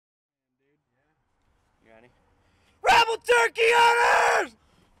turkey hunters!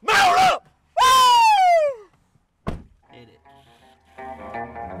 Mount up! Woo! Hit it.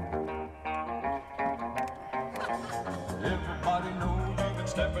 Everybody knows you've been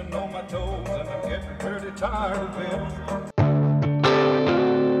stepping on my toes, and I'm getting pretty tired of it.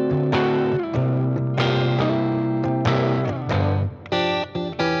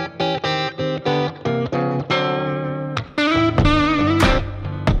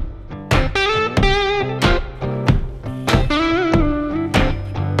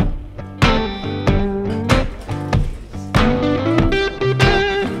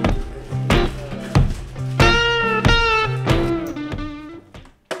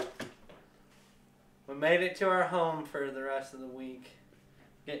 Made it to our home for the rest of the week.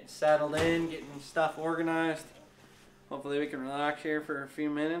 Getting settled in, getting stuff organized. Hopefully we can relax here for a few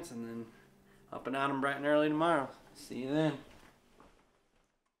minutes and then up and out and bright and early tomorrow. See you then.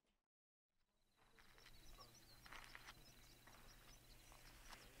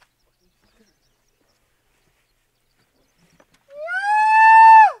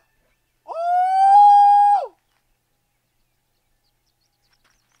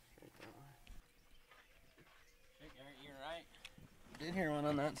 Did hear one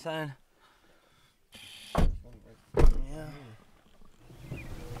on that side. Yeah.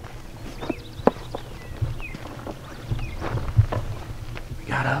 We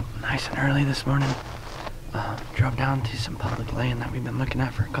got up nice and early this morning. Drove down to some public land that we've been looking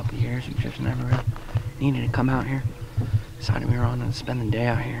at for a couple of years. We just never really needed to come out here. Decided we were on to spend the day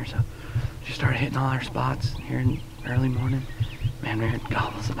out here, so just started hitting all our spots here in early morning. Man, we had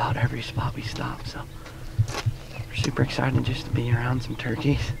gobbles about every spot we stopped, so we're super excited just to be around some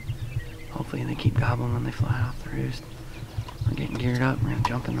turkeys. Hopefully they keep gobbling when they fly off the roost. We're getting geared up. We're gonna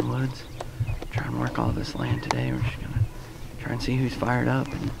jump in the woods, try and work all this land today. We're just gonna try and see who's fired up,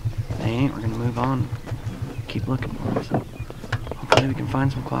 and if they ain't, we're gonna move on, keep looking for them. So hopefully we can find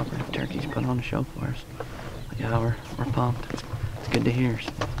some cooperative turkeys, put on a show for us. But yeah, we're pumped. It's good to hear.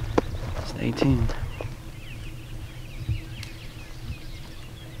 So stay tuned.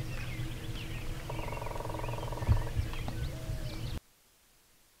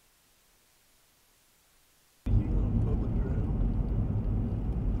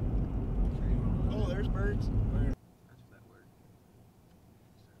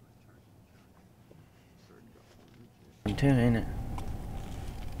 Too, ain't it?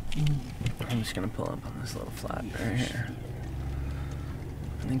 I'm just gonna pull up on this little flat right here.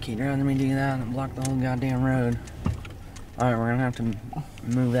 I think he'd rather me do that than block the whole goddamn road. Alright, we're gonna have to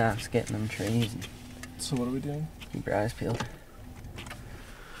move ass, get in them trees. So what are we doing? Keep your eyes peeled.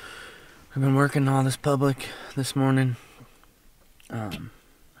 We've been working all this public this morning.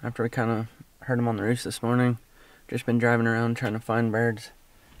 After we kind of heard them on the roost this morning, just been driving around trying to find birds,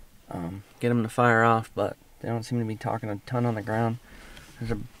 get them to fire off, but they don't seem to be talking a ton on the ground. There's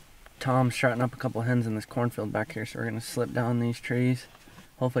a Tom strutting up a couple hens in this cornfield back here, so we're gonna slip down these trees,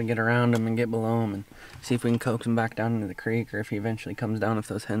 hopefully get around them and get below them and see if we can coax him back down into the creek, or if he eventually comes down if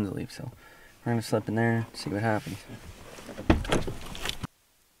those hens leave. So we're gonna slip in there and see what happens.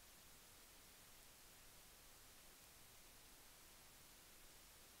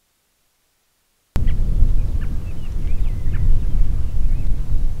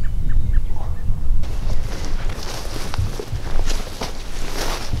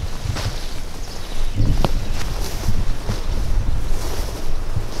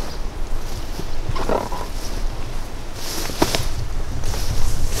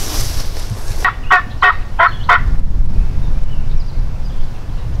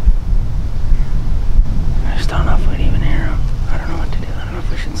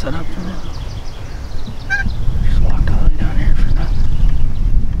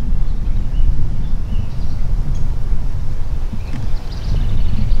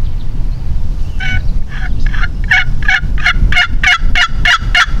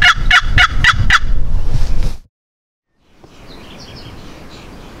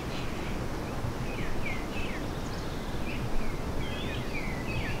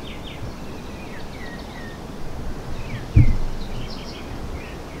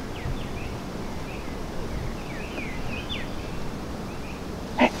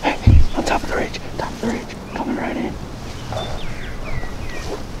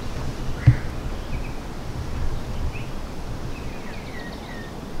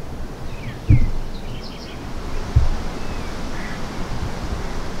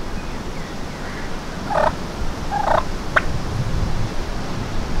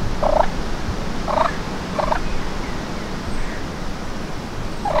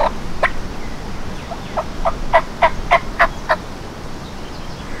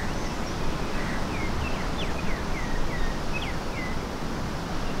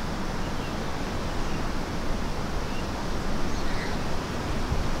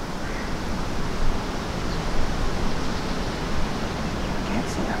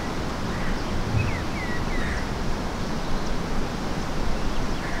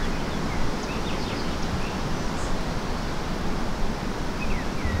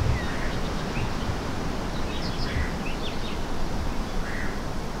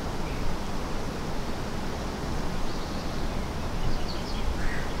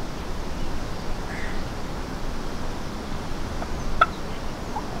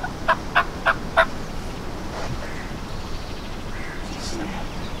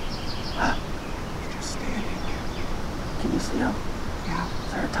 Can you see him? Yeah.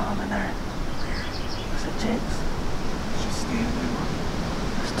 Is there a Tom in there? Is it Jigs? She's standing.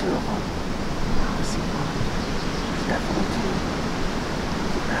 There's two of them. I see one. There's definitely two.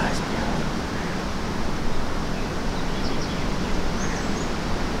 Keep your eyes peeled.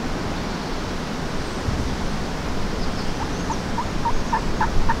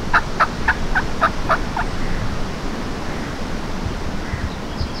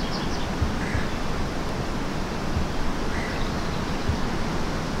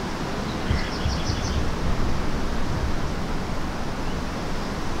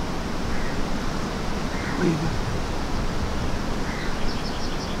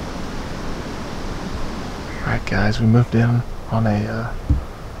 Alright guys, we moved in on a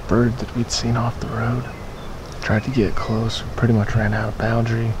bird that we'd seen off the road. Tried to get close, we pretty much ran out of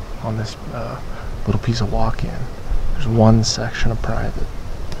boundary on this little piece of walk-in. There's one section of private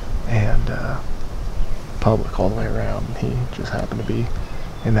and public all the way around, and he just happened to be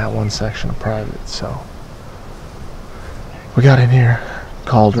in that one section of private. So we got in here,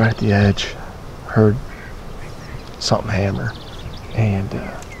 called right at the edge, heard something hammer, and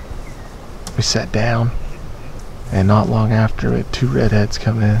we sat down, and not long after, we had two redheads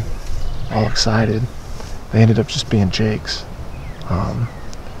come in, all excited. They ended up just being jakes, and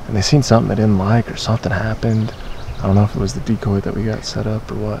they seen something they didn't like, or something happened. I don't know if it was the decoy that we got set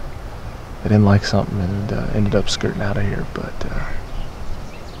up or what. They didn't like something and ended up skirting out of here, but a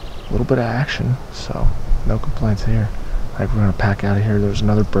little bit of action, so no complaints here. I think we're gonna pack out of here. There's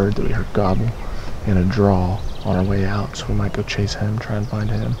another bird that we heard gobble in a draw on our way out, so we might go chase him, try and find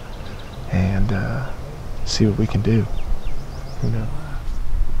him, and see what we can do. Who knows?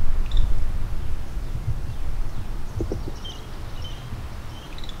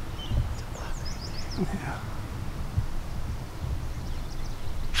 Yeah.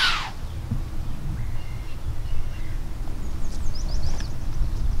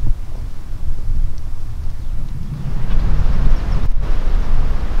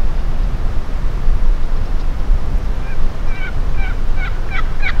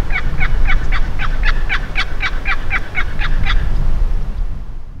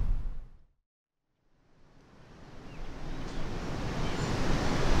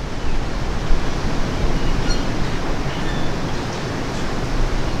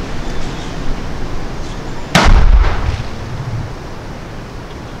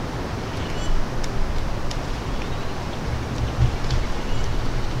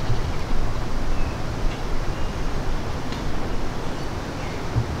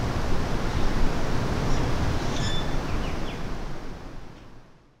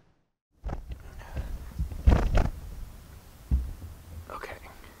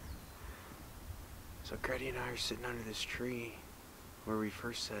 So Grady and I are sitting under this tree where we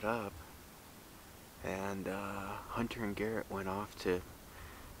first set up, and Hunter and Garrett went off to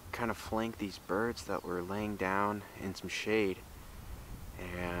kind of flank these birds that were laying down in some shade,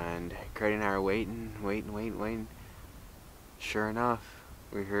 and Grady and I are waiting. Sure enough,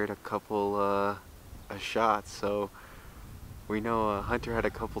 we heard a couple of shots, so we know Hunter had a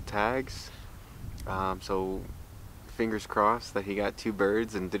couple tags, so fingers crossed that he got two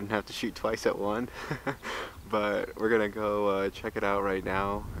birds and didn't have to shoot twice at one. But we're gonna go check it out right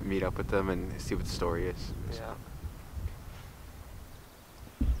now, meet up with them, and see what the story is. Yeah.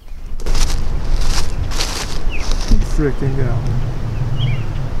 Freaking go.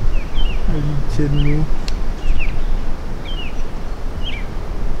 Are you kidding me?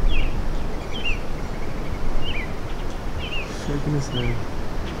 Shaking his head.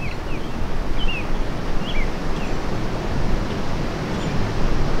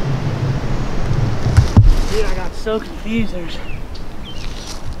 Dude, I got so confused. I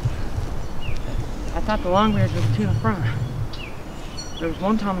thought the longbeards were the two in front. There was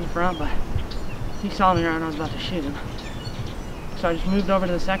one Tom in the front, but he saw me right when I was about to shoot him. So I just moved over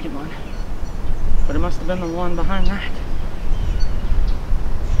to the second one. But it must have been the one behind that.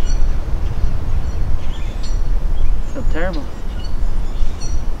 I feel terrible.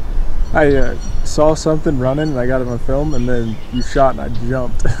 I saw something running and I got it on film, and then you shot and I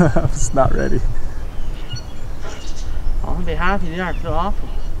jumped. I was not ready. Longbeards be happy there. I feel awful.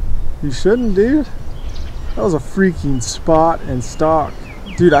 You shouldn't, dude. That was a freaking spot and stalk.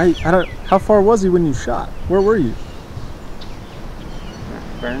 Dude, I don't, how far was he when you shot? Where were you?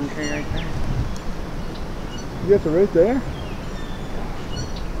 Burn tree right there. You got the right there?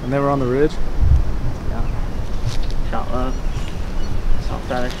 And they were on the ridge? Yeah. Shot low. Saw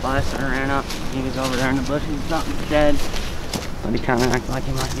feather splice and I ran up. He was over there in the bushes. He's not dead. But he kind of acted like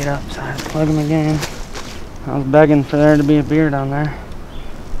he might get up, so I had to plug him again. I was begging for there to be a beer down there.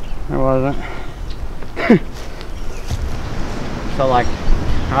 There wasn't. So like,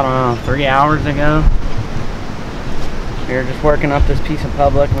 I don't know, 3 hours ago, we were just working up this piece of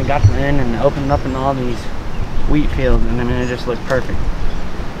public and we got to the end and opened up in all these wheat fields, and I mean, it just looked perfect.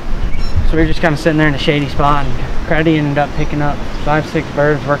 So we were just kind of sitting there in a shady spot, and Creddy ended up picking up 5-6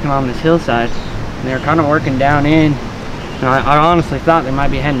 birds working on this hillside, and they were kind of working down in, and I honestly thought they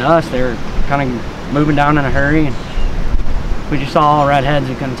might be heading to us. They were kind of moving down in a hurry, and we just saw all red heads.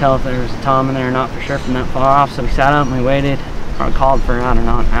 We couldn't tell if there was a tom in there or not for sure from that far off, so we sat up and we waited. Probably called for, I don't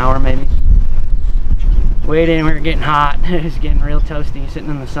know, an hour maybe. Waited and we were getting hot. It was getting real toasty sitting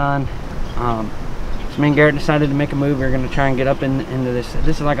in the sun. So me and Garrett decided to make a move. We were going to try and get up into this.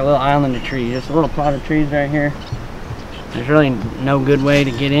 This is like a little island of trees, just a little plot of trees right here. There's really no good way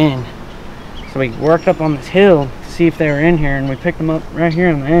to get in. So we worked up on this hill to see if they were in here, and we picked them up right here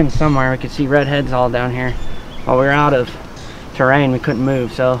on the end somewhere. We could see red heads all down here. While we were out of terrain, we couldn't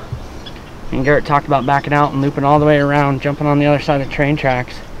move. So me and Garrett talked about backing out and looping all the way around, jumping on the other side of the train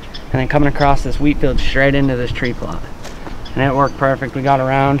tracks, and then coming across this wheat field straight into this tree plot. And it worked perfect. We got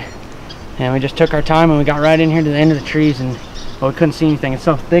around and we just took our time and we got right in here to the end of the trees, and well, we couldn't see anything. It's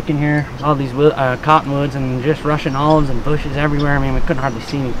so thick in here, all these cottonwoods and just Russian olives and bushes everywhere. I mean, we couldn't hardly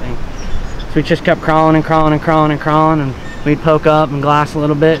see anything. So we just kept crawling and crawling and crawling and crawling, and we'd poke up and glass a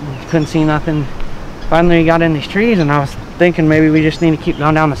little bit and couldn't see nothing. Finally we got in these trees, and I was thinking maybe we just need to keep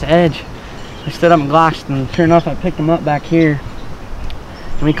going down this edge. I stood up and glassed, and sure enough I picked them up back here,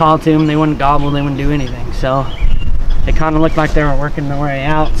 and we called to them. They wouldn't gobble, they wouldn't do anything. So they kind of looked like they were working their way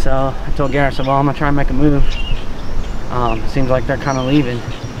out. So I told Garrett, I said, well, I'm gonna try and make a move. Seems like they're kind of leaving.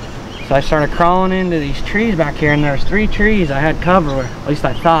 So I started crawling into these trees back here, and there's 3 trees I had cover, or at least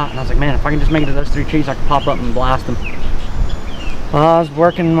I thought, and I was like, man, if I can just make it to those 3 trees, I can pop up and blast them. Well, I was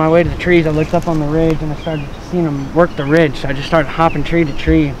working my way to the trees. I looked up on the ridge and I started seeing them work the ridge. So I just started hopping tree to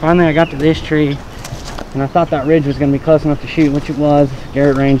tree. And finally I got to this tree, and I thought that ridge was going to be close enough to shoot, which it was.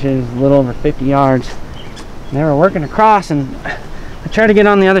 Garrett range is a little over 50 yards. And they were working across, and I tried to get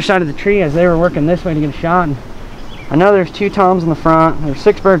on the other side of the tree as they were working this way to get a shot. And I know there's 2 toms in the front. There's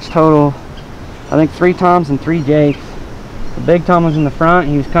 6 birds total. I think 3 toms and 3 jakes. The big tom was in the front.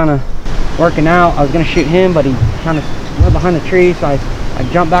 He was kind of working out. I was going to shoot him, but he kind of went behind the tree, so I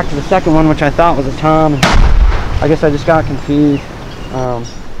jumped back to the second one, which I thought was a tom. And I guess I just got confused.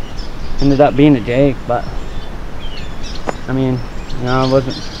 Ended up being a jake, but I mean, you know, it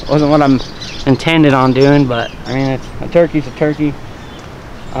wasn't what I'm intended on doing. But I mean, it's a turkey's a turkey.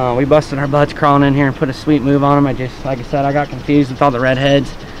 We busted our butts crawling in here and put a sweet move on them. I just, like I said, I got confused with all the red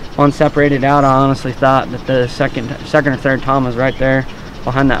heads. One separated out. I honestly thought that the second or third tom was right there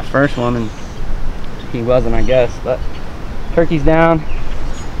behind that first one, and he wasn't, I guess. But turkey's down.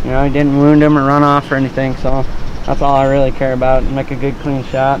 You know, he didn't wound him or run off or anything, so that's all I really care about. Make a good clean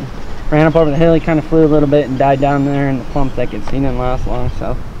shot. Ran up over the hill. He kind of flew a little bit and died down there in the plum thickets. He didn't last long.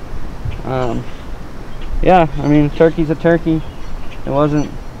 So yeah, I mean, turkey's a turkey. It wasn't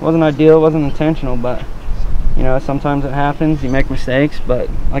ideal, it wasn't intentional, but you know, sometimes it happens. You make mistakes, but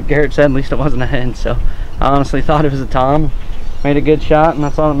like Garrett said, at least it wasn't a hen. So I honestly thought it was a tom. Made a good shot, and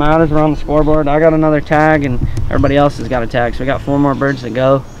that's all that matters. We're on the scoreboard. I got another tag, and everybody else has got a tag. So we got 4 more birds to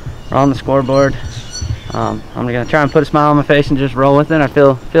go. We're on the scoreboard. I'm gonna try and put a smile on my face and just roll with it. I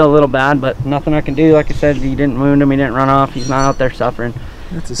feel a little bad, but nothing I can do. Like I said, he didn't wound him, he didn't run off. He's not out there suffering.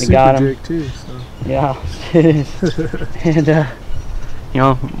 That's a super jig too. So. Yeah, it is. And you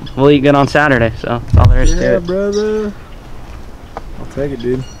know, we'll eat good on Saturday. So that's all there is to it. Yeah, brother. I'll take it,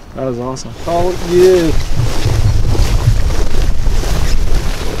 dude. That was awesome. Oh yeah.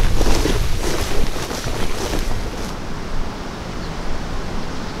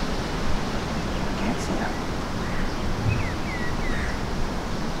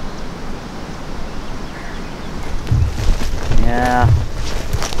 Yeah.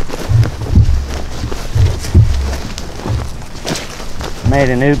 Made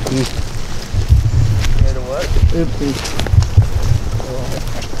an oopsie. Made a what? Oopsie.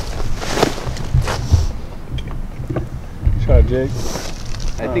 Shot Jake.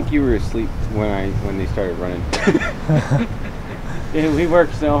 I think you were asleep when they started running. Dude, we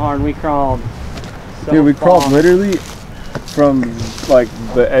worked so hard. We crawled. So Dude, we far. crawled literally from like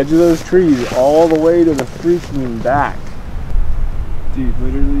the edge of those trees all the way to the freaking back. Dude,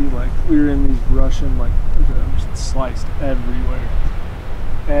 literally, like, we were in these Russian, like, look at them, just sliced everywhere.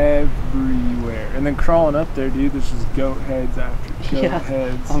 Everywhere. And then crawling up there, dude, there's just goat heads after goat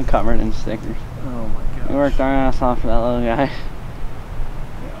heads. I'm covered in stickers. Oh my gosh. We worked our ass off for that little guy.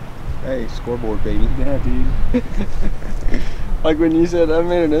 Hey, scoreboard, baby. Yeah, dude. Like when you said I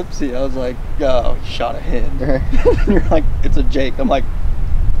made an oopsie, I was like, oh, you shot ahead. You're like, it's a Jake. I'm like,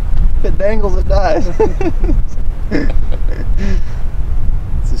 if it dangles, it dies.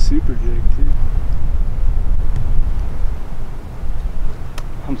 It's a super jig, too.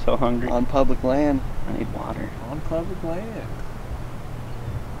 I'm so hungry. On public land. I need water. On public land.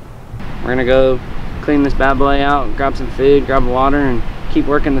 We're gonna go clean this bad boy out, grab some food, grab water, and keep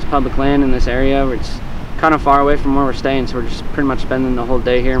working this public land in this area. It's kind of far away from where we're staying, so we're just pretty much spending the whole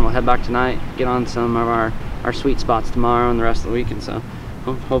day here, and we'll head back tonight, get on some of our sweet spots tomorrow and the rest of the weekend. So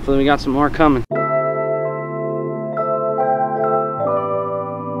hopefully we got some more coming.